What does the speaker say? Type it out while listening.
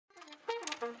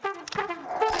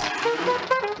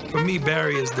For me,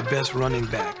 Barry is the best running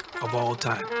back of all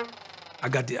time. I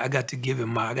got to give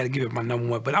him my number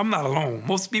one, but I'm not alone.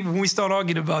 Most people, when we start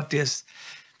arguing about this,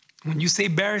 when you say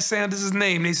Barry Sanders'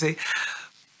 name, they say,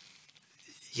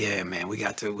 yeah, man, we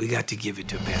got to give it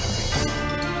to Barry.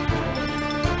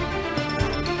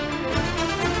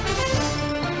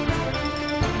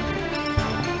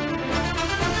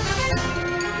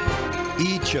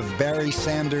 Each of Barry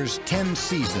Sanders' 10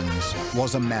 seasons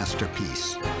was a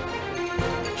masterpiece.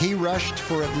 He rushed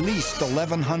for at least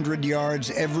 1,100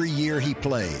 yards every year he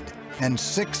played, and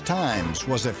 6 times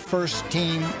was a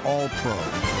first-team All-Pro.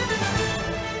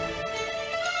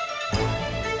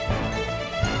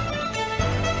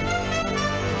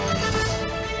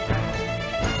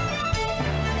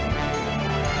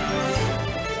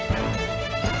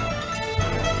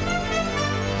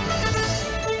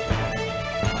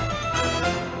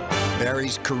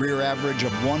 Barry's career average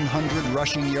of 100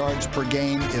 rushing yards per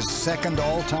game is second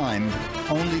all-time,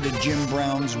 only to Jim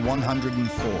Brown's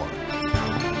 104.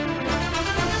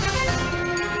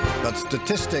 But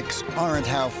statistics aren't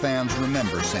how fans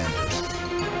remember Sanders.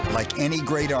 Like any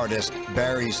great artist,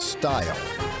 Barry's style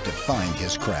defined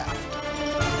his craft.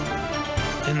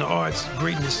 In the arts,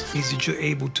 greatness means that you're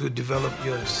able to develop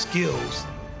your skills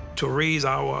to raise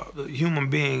our human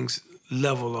beings'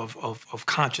 level of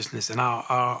consciousness and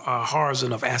our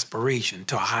horizon of aspiration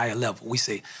to a higher level. We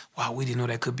say, wow, we didn't know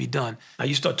that could be done. Now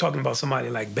you start talking about somebody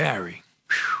like Barry.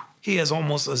 Whew, he has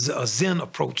almost a Zen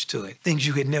approach to it. Things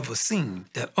you had never seen,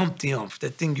 that umph,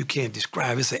 that thing you can't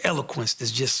describe. It's an eloquence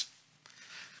that's just...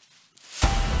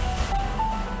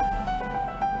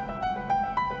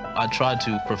 I tried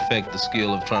to perfect the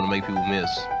skill of trying to make people miss.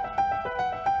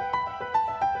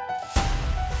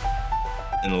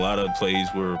 In a lot of plays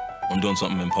where I'm doing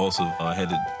something impulsive, I had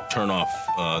to turn off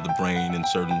the brain in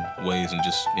certain ways and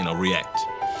just, react.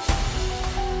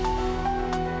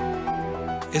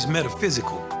 It's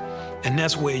metaphysical, and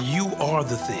that's where you are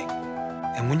the thing.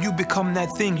 And when you become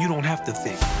that thing, you don't have to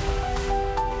think.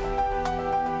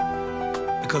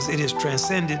 Because it has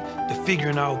transcended the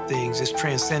figuring out things. It's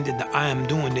transcended the I am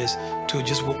doing this to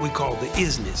just what we call the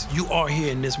isness. You are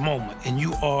here in this moment, and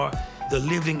you are the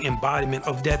living embodiment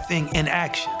of that thing in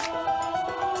action.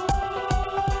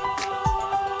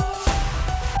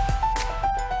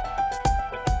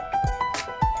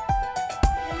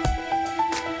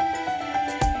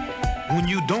 When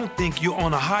you don't think, you're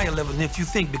on a higher level than if you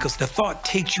think, because the thought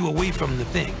takes you away from the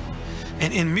thing.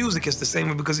 And in music, it's the same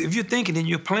way, because if you're thinking and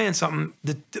you're playing something,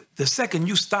 the second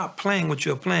you stop playing what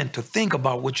you're playing to think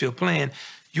about what you're playing,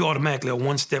 you automatically are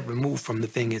one step removed from the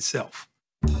thing itself.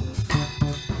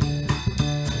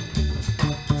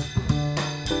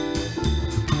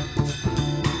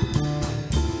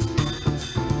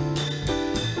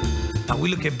 Now, we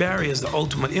look at Barry as the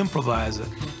ultimate improviser.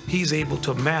 He's able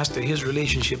to master his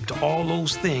relationship to all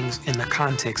those things in the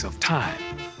context of time.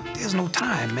 There's no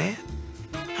time, man.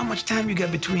 How much time you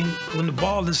got between when the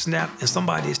ball is snapped and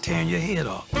somebody is tearing your head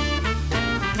off?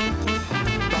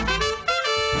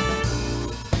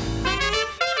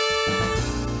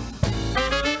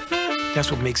 That's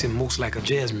what makes him most like a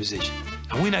jazz musician.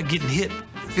 Now, we're not getting hit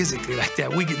physically like that.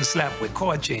 We're getting slapped with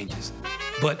chord changes.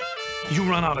 But you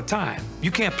run out of time.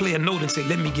 You can't play a note and say,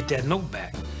 let me get that note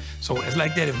back. So it's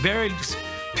like that. If Barry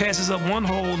passes up one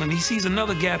hole and he sees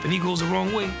another gap and he goes the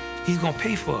wrong way, he's gonna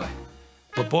pay for it.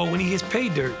 But boy, when he hits pay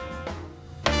dirt,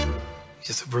 he's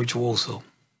just a virtuoso.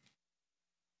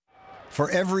 For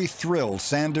every thrill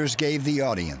Sanders gave the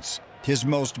audience, his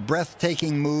most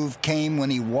breathtaking move came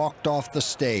when he walked off the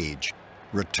stage,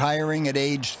 retiring at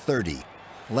age 30,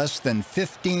 less than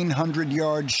 1,500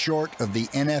 yards short of the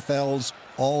NFL's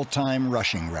all-time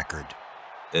rushing record.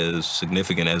 As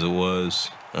significant as it was,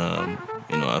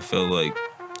 I feel like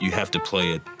you have to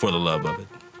play it for the love of it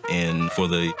and for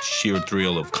the sheer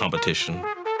thrill of competition.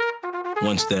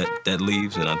 Once that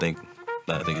leaves, then I think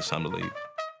it's time to leave.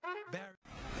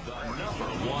 The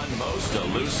 #1 most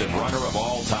elusive runner of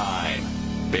all time,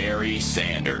 Barry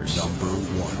Sanders.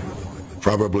 #1.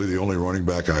 Probably the only running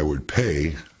back I would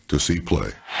pay to see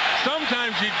play.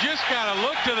 Sometimes you just got to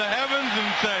look to the heavens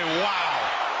and say, wow.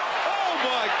 Oh,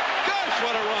 my gosh,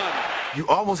 what a run. You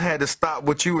almost had to stop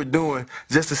what you were doing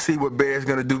just to see what Barry's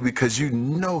going to do, because you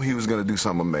know he was going to do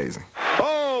something amazing.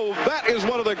 Oh, that is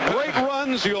one of the great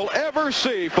runs you'll ever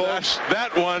see, folks.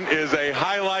 That one is a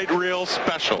highlight reel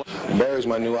special. Barry's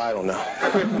my new idol now.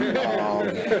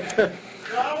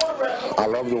 I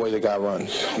love the way the guy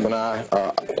runs. When I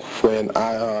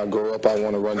grow up, I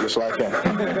want to run just like him.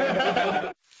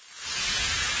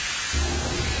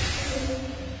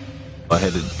 I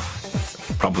had to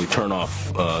probably turn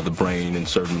off the brain in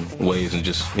certain ways and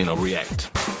just,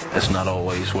 react. It's not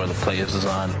always where the play is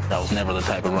designed. I was never the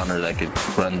type of runner that could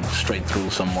run straight through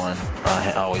someone.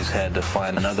 I always had to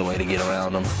find another way to get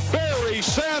around them. Barry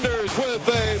Sanders with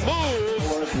a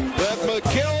move that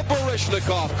Mikhail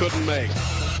Baryshnikov couldn't make.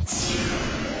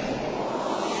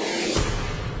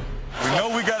 We know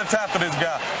we got to tackle this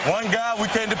guy. One guy, we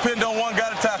can't depend on one guy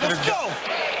to tackle this guy. Let's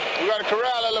go. We got to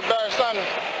corral that little Barry Sanders.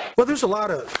 Well, there's a lot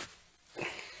of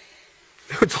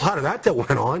that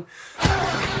went on.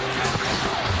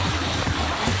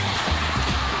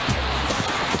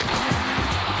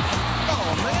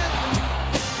 Oh,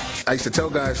 man. I used to tell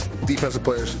guys, defensive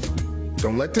players,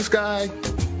 don't let this guy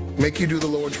make you do the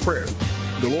Lord's Prayer.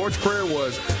 The Lord's Prayer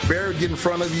was Barry would get in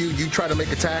front of you, you try to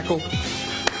make a tackle,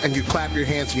 and you clap your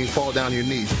hands and you fall down on your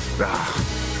knees. Barry!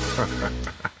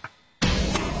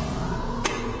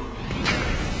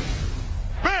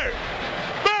 Barry!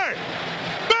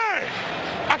 Barry!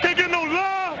 I can't get no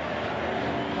love!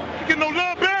 You get no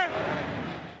love, Barry?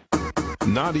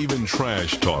 Not even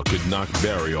trash talk could knock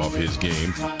Barry off his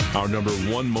game. Our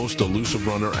 #1 most elusive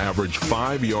runner averaged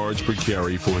 5 yards per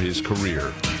carry for his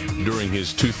career. During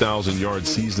his 2,000-yard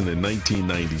season in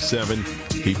 1997,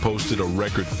 he posted a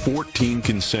record 14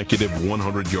 consecutive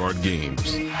 100-yard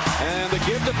games. And the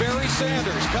give to Barry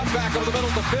Sanders. Cut back over the middle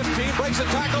to the 15, breaks a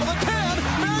tackle to the 10,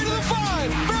 Barry to the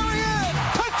 5, Barry in,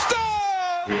 touchdown!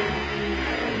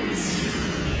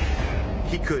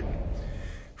 He could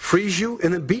freeze you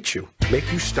and then beat you,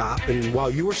 make you stop, and while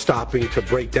you were stopping to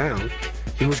break down,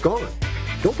 he was gone.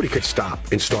 Nobody could stop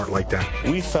and start like that.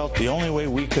 We felt the only way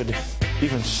we could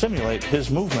even simulate his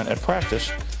movement at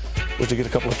practice was to get a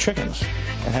couple of chickens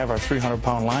and have our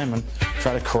 300-pound linemen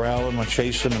try to corral him and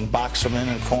chase him and box him in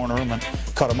and corner him and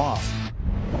cut him off.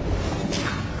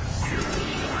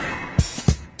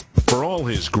 For all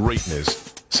his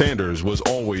greatness, Sanders was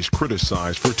always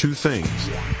criticized for two things: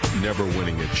 never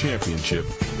winning a championship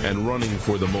and running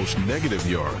for the most negative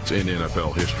yards in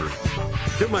NFL history.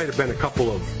 There might have been a couple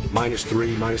of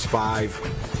 -3, -5,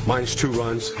 -2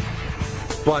 runs,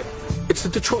 but it's the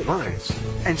Detroit Lions.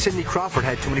 And Sidney Crawford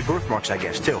had too many birthmarks, I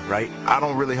guess, too, right? I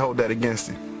don't really hold that against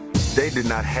him. They did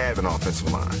not have an offensive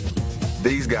line.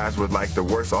 These guys were like the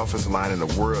worst offensive line in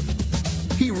the world.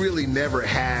 He really never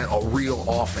had a real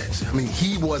offense. I mean,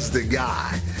 he was the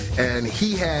guy, and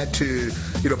he had to,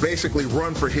 basically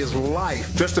run for his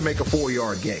life just to make a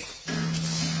 4-yard gain.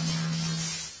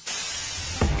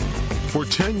 For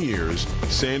 10 years,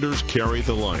 Sanders carried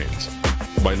the Lions.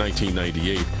 By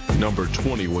 1998, number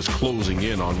 20 was closing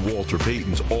in on Walter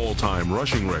Payton's all-time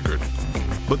rushing record.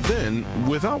 But then,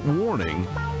 without warning,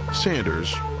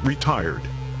 Sanders retired.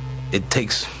 It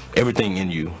takes everything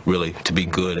in you, really, to be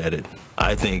good at it.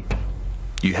 I think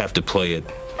you have to play it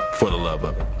for the love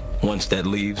of it. Once that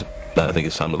leaves, I think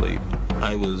it's time to leave.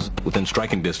 I was within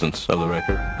striking distance of the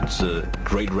record. It's a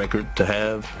great record to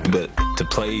have, but to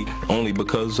play only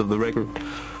because of the record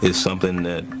is something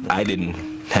that I didn't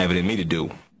have it in me to do.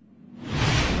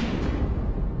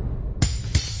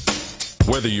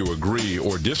 Whether you agree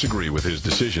or disagree with his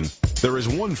decision, there is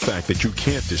one fact that you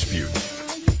can't dispute.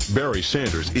 Barry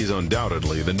Sanders is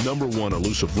undoubtedly the #1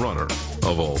 elusive runner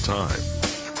of all time.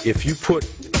 If you put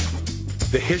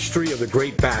the history of the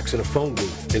great backs in a phone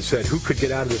booth and said who could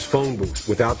get out of this phone booth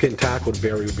without getting tackled,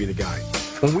 Barry would be the guy.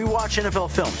 When we watch NFL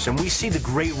films and we see the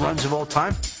great runs of all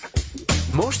time,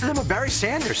 most of them are Barry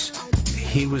Sanders.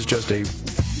 He was just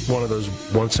one of those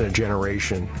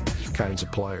once-in-a-generation kinds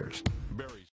of players.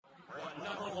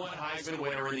 #1 Heisman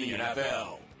winner in the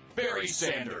NFL, Barry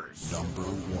Sanders.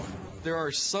 #1. There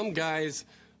are some guys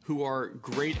who are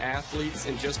great athletes,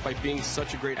 and just by being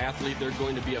such a great athlete, they're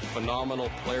going to be a phenomenal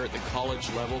player at the college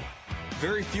level.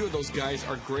 Very few of those guys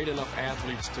are great enough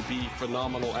athletes to be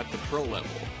phenomenal at the pro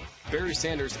level. Barry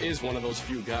Sanders is one of those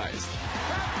few guys.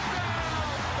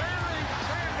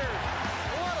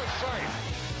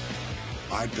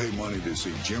 I'd pay money to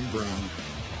see Jim Brown,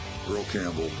 Earl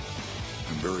Campbell,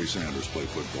 and Barry Sanders play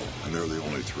football, and they're the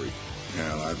only three.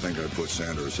 And I think I'd put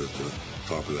Sanders at the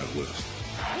top of that list.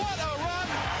 What a run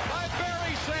by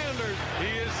Barry Sanders. He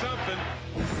is something.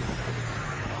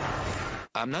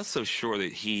 I'm not so sure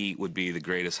that he would be the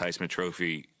greatest Heisman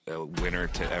Trophy winner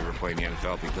to ever play in the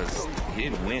NFL because he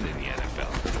didn't win in the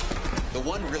NFL. The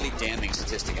one really damning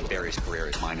statistic in Barry's career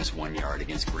is -1 yard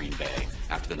against Green Bay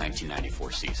after the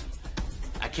 1994 season.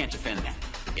 I can't defend that.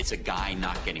 It's a guy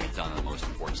not getting it done on the most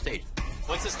important stage.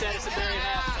 What's the status of Barry at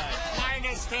halftime?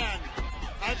 -10.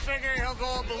 I figure he'll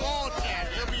go below 10.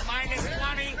 He'll be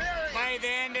 -20 by the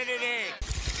end of the day.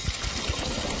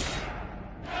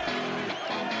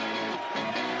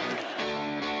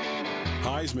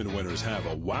 Heisman winners have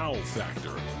a wow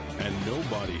factor, and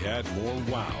nobody had more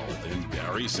wow than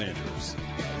Barry Sanders.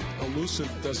 elusive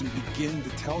doesn't begin to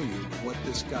tell you what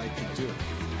this guy can do.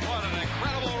 What an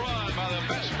incredible run by the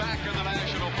best back in the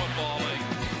National Football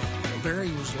League.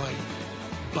 Barry was like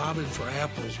bobbing for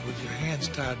apples with your hands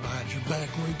tied behind your back,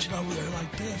 reaching over there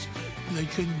like this. And they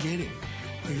couldn't get him.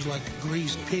 He was like a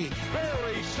greased pig.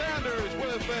 Barry Sanders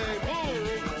with a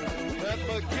move that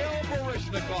Miguel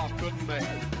Baryshnikov couldn't make.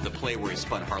 The play where he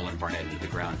spun Harlan Barnett into the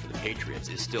ground for the Patriots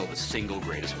is still the single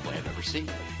greatest play I've ever seen.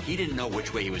 He didn't know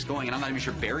which way he was going, and I'm not even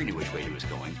sure Barry knew which way he was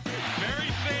going.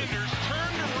 Barry Sanders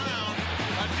turned around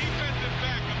a defensive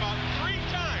back about 3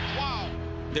 times. Wow.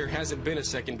 There hasn't been a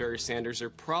second Barry Sanders. There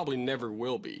probably never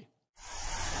will be.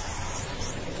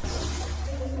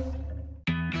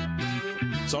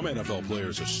 Some NFL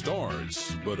players are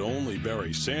stars, but only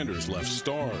Barry Sanders left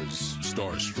stars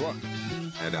starstruck.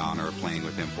 I had the honor of playing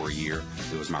with him for a year.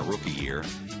 It was my rookie year,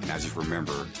 and I just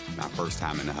remember my first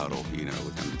time in the huddle, you know,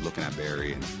 with him looking at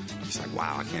Barry, and just like,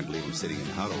 wow, I can't believe I'm sitting in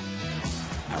the huddle.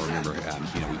 I remember,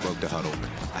 you know, we broke the huddle.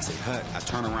 I said, Hut. I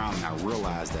turned around, and I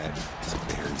realized that it's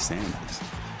Barry Sanders.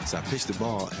 So I pitched the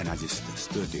ball, and I just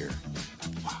stood there.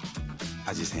 Wow.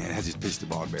 I just pitched the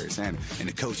ball to Barry Sanders, and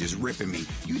the coach is ripping me.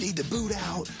 You need to boot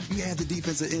out. You have the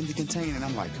defensive end to contain. And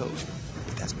I'm like, Coach,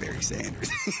 that's Barry Sanders.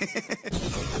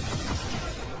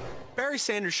 Barry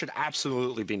Sanders should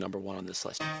absolutely be number 1 on this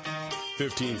list.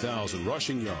 15,000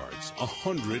 rushing yards,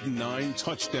 109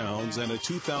 touchdowns, and a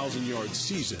 2,000-yard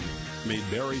season made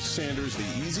Barry Sanders the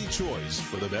easy choice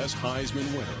for the best Heisman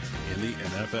winner in the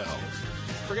NFL.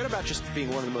 Forget about just being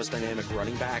one of the most dynamic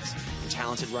running backs and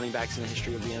talented running backs in the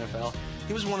history of the NFL.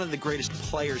 He was one of the greatest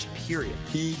players, period.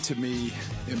 He, to me,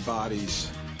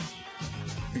 embodies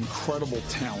incredible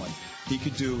talent. He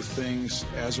could do things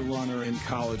as a runner in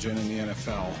college and in the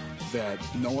NFL that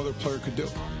no other player could do.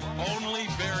 Only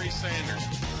Barry Sanders.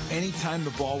 Anytime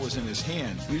the ball was in his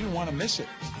hand, you didn't want to miss it.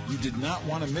 You did not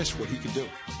want to miss what he could do.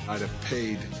 I'd have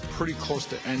paid pretty close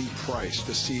to any price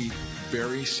to see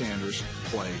Barry Sanders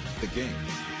play the game.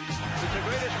 He's the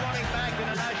greatest running back in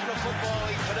the National Football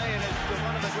League today, and it's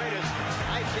one of the greatest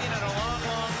I've seen in a long,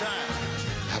 long time.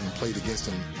 Having played against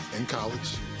him in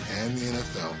college and the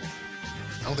NFL,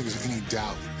 I don't think there's any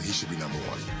doubt that he should be number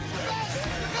 1.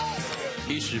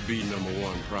 He should be number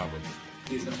 1, probably.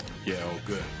 Yeah, oh,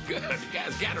 good. Good. The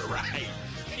guy's got it right.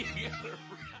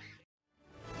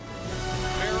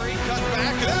 Barry cut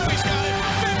back. Oh, he's got